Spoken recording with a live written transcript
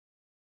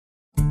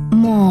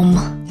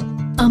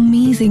Mom.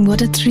 Amazing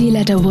what a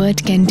three-letter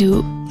word can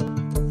do.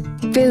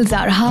 Fills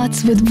our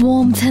hearts with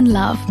warmth and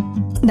love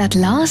that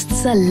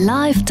lasts a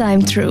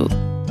lifetime through.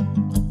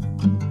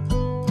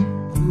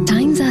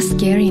 Times are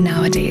scary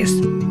nowadays.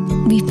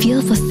 We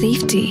fear for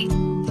safety,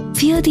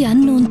 fear the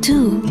unknown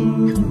too.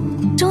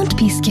 Don't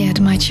be scared,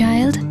 my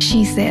child,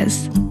 she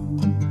says.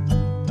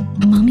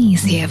 Mummy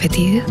is here with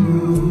you.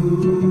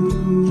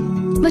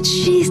 But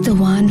she's the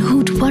one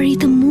who'd worry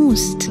the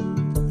most.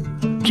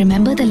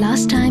 Remember the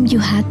last time you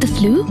had the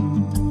flu?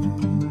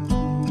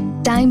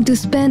 Time to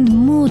spend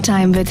more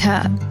time with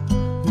her.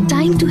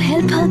 Time to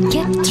help her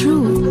get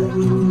through.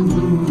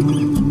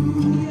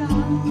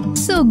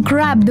 So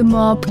grab the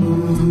mop,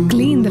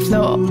 clean the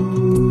floor,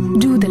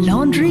 do the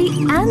laundry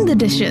and the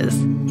dishes.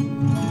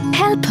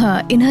 Help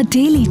her in her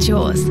daily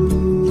chores.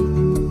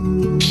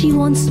 She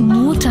wants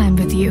more time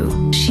with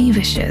you, she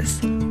wishes.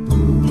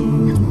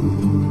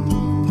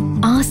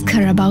 Ask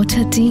her about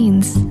her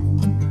teens.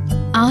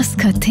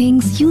 Ask her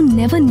things you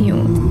never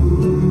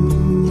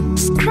knew.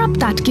 Scrub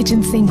that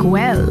kitchen sink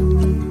well.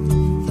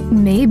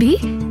 Maybe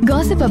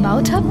gossip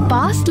about her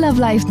past love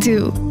life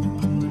too.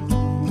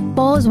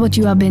 Pause what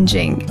you are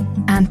binging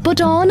and put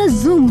on a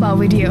Zumba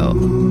video.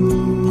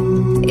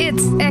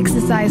 It's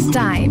exercise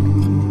time.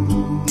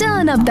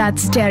 Turn up that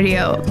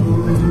stereo.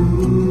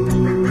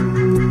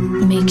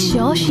 Make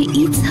sure she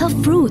eats her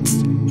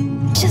fruits,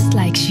 just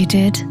like she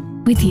did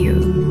with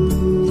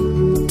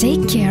you.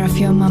 Take care of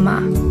your mama.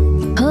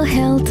 Her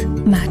health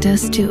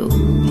matters too.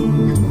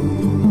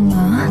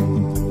 Ma,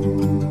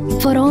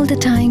 for all the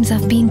times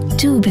I've been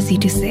too busy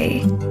to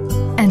say,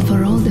 and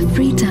for all the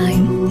free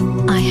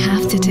time I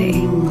have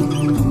today,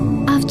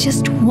 I've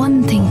just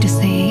one thing to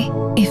say,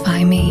 if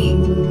I may.